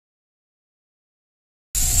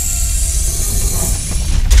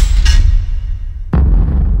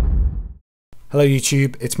Hello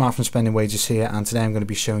YouTube, it's Mark from SpendingWages here, and today I'm going to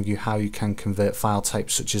be showing you how you can convert file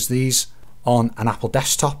types such as these on an Apple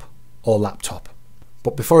desktop or laptop.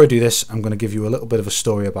 But before I do this, I'm going to give you a little bit of a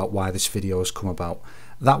story about why this video has come about.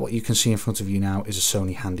 That what you can see in front of you now is a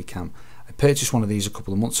Sony Handycam. I purchased one of these a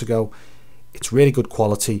couple of months ago. It's really good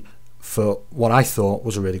quality for what I thought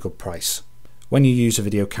was a really good price. When you use a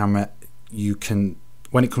video camera, you can,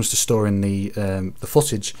 when it comes to storing the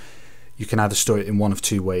footage, you can either store it in one of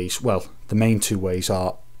two ways. Well, the main two ways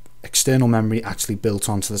are external memory actually built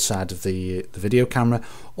onto the side of the video camera,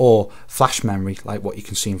 or flash memory like what you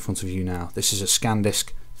can see in front of you now. This is a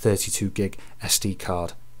SanDisk 32 gig SD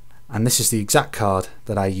card, and this is the exact card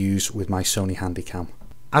that I use with my Sony Handycam.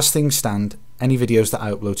 As things stand, any videos that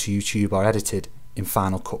I upload to YouTube are edited in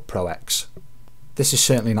Final Cut Pro X. This is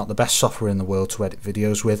certainly not the best software in the world to edit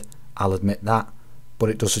videos with, I'll admit that, but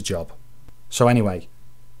it does the job. So anyway,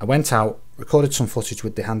 I went out, recorded some footage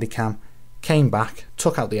with the Handycam, came back,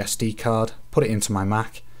 took out the SD card, put it into my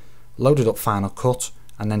Mac, loaded up Final Cut,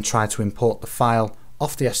 and then tried to import the file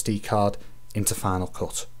off the SD card into Final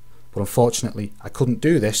Cut. But unfortunately I couldn't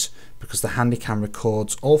do this because the Handycam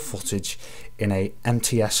records all footage in a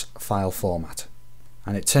MTS file format.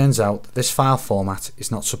 And it turns out that this file format is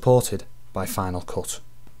not supported by Final Cut.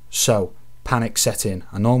 So panic set in,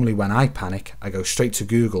 and normally when I panic I go straight to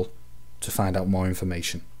Google to find out more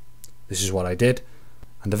information. This is what I did,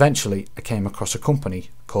 and eventually I came across a company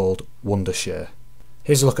called Wondershare.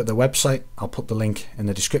 Here's a look at their website. I'll put the link in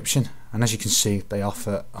the description, and as you can see they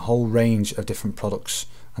offer a whole range of different products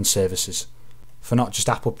and services. For not just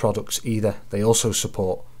Apple products either, they also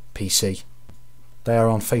support PC. They are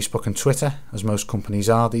on Facebook and Twitter, as most companies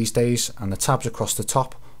are these days, and the tabs across the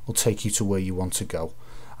top will take you to where you want to go.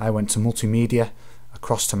 I went to Multimedia,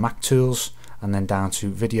 across to Mac Tools, and then down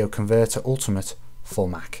to Video Converter Ultimate for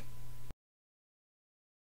Mac.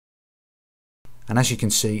 And as you can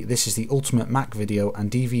see, this is the ultimate Mac video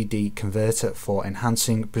and DVD converter for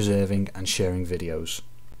enhancing, preserving and sharing videos.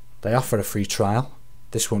 They offer a free trial.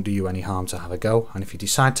 This won't do you any harm to have a go, and if you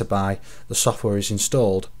decide to buy, the software is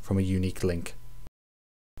installed from a unique link.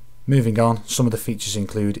 Moving on, some of the features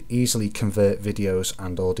include easily convert videos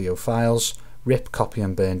and audio files, rip, copy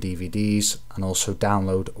and burn DVDs, and also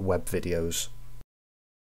download web videos.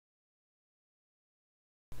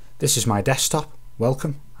 This is my desktop.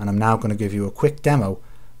 Welcome, and I'm now going to give you a quick demo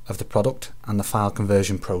of the product and the file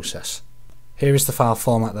conversion process. Here is the file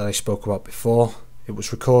format that I spoke about before. It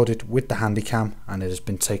was recorded with the Handycam and it has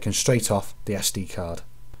been taken straight off the SD card.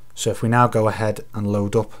 So if we now go ahead and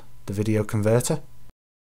load up the video converter,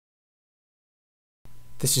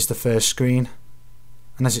 this is the first screen,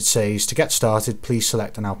 and as it says, to get started please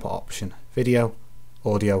select an output option, video,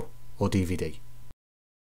 audio or DVD.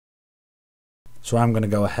 So I'm going to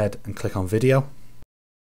go ahead and click on video.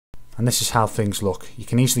 And this is how things look. You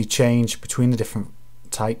can easily change between the different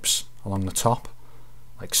types along the top,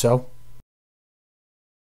 like so.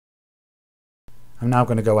 I'm now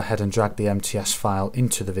going to go ahead and drag the MTS file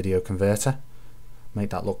into the video converter.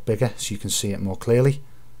 Make that look bigger so you can see it more clearly.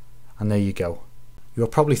 And there you go. You're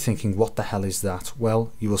probably thinking, what the hell is that?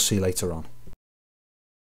 Well, you will see later on.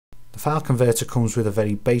 The file converter comes with a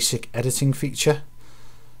very basic editing feature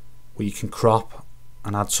where you can crop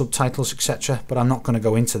and add subtitles, etc. But I'm not going to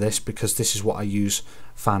go into this because this is what I use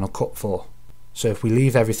Final Cut for. So if we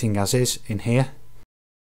leave everything as is in here,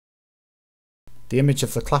 the image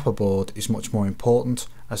of the clapperboard is much more important,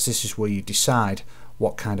 as this is where you decide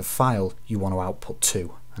what kind of file you want to output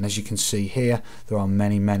to. And as you can see here, there are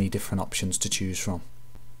many different options to choose from.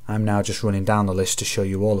 I'm now just running down the list to show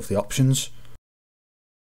you all of the options.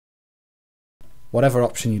 Whatever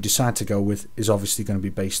option you decide to go with is obviously going to be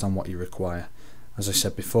based on what you require. As I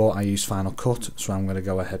said before, I use Final Cut, so I'm going to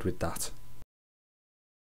go ahead with that.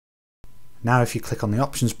 Now if you click on the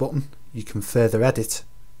options button, you can further edit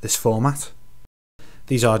this format.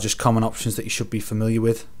 These are just common options that you should be familiar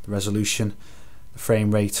with: the resolution, the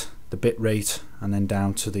frame rate, the bit rate, and then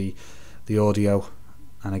down to the audio,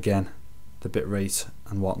 and again the bit rate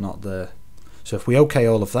and whatnot there. So if we OK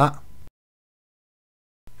all of that,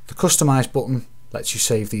 the customize button lets you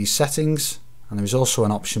save these settings, and there is also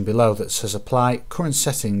an option below that says apply current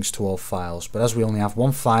settings to all files, but as we only have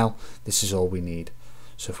one file, this is all we need.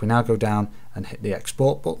 So if we now go down and hit the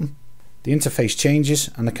export button, the interface changes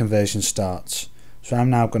and the conversion starts. So I'm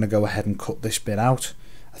now going to go ahead and cut this bit out.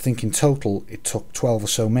 I think in total it took 12 or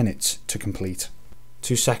so minutes to complete.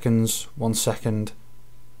 2 seconds, 1 second,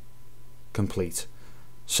 complete.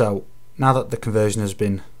 So now that the conversion has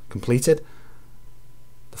been completed,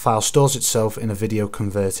 the file stores itself in a video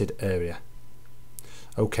converted area.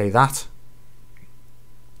 OK that.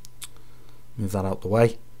 Move that out the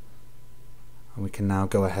way. and we can now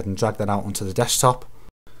go ahead and drag that out onto the desktop.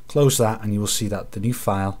 Close that and you will see that the new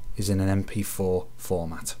file is in an MP4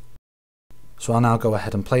 format. So I'll now go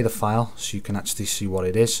ahead and play the file so you can actually see what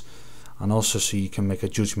it is, and also so you can make a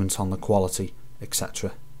judgment on the quality,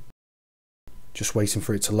 etc. Just waiting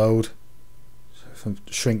for it to load. So if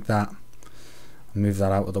I shrink that and move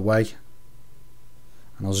that out of the way,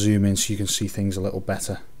 and I'll zoom in so you can see things a little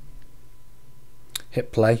better.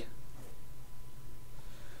 Hit play.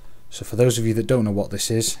 So for those of you that don't know what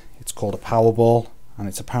this is, it's called a Powerball, and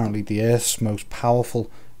it's apparently the Earth's most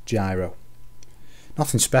powerful gyro.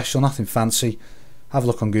 Nothing special, nothing fancy. Have a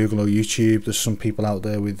look on Google or YouTube. There's some people out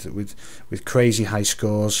there with crazy high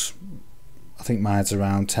scores. I think mine's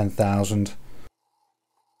around 10,000.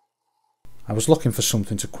 I was looking for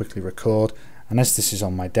something to quickly record, and as this is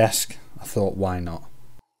on my desk, I thought, why not?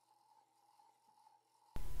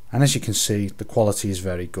 And as you can see, the quality is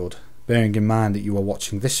very good, bearing in mind that you are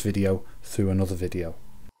watching this video through another video.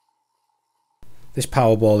 This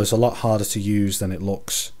Powerball is a lot harder to use than it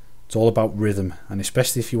looks. It's all about rhythm, and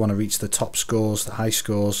especially if you want to reach the top scores, the high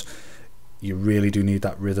scores, you really do need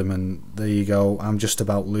that rhythm. And there you go, I'm just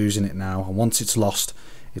about losing it now, and once it's lost,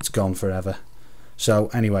 it's gone forever. So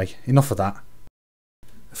anyway, enough of that.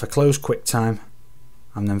 If I close QuickTime,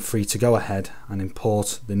 I'm then free to go ahead and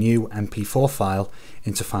import the new MP4 file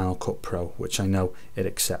into Final Cut Pro, which I know it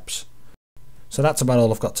accepts. So that's about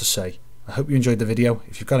all I've got to say. I hope you enjoyed the video.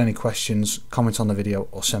 If you've got any questions, comment on the video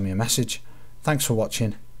or send me a message. Thanks for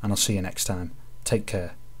watching, and I'll see you next time. Take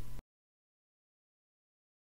care.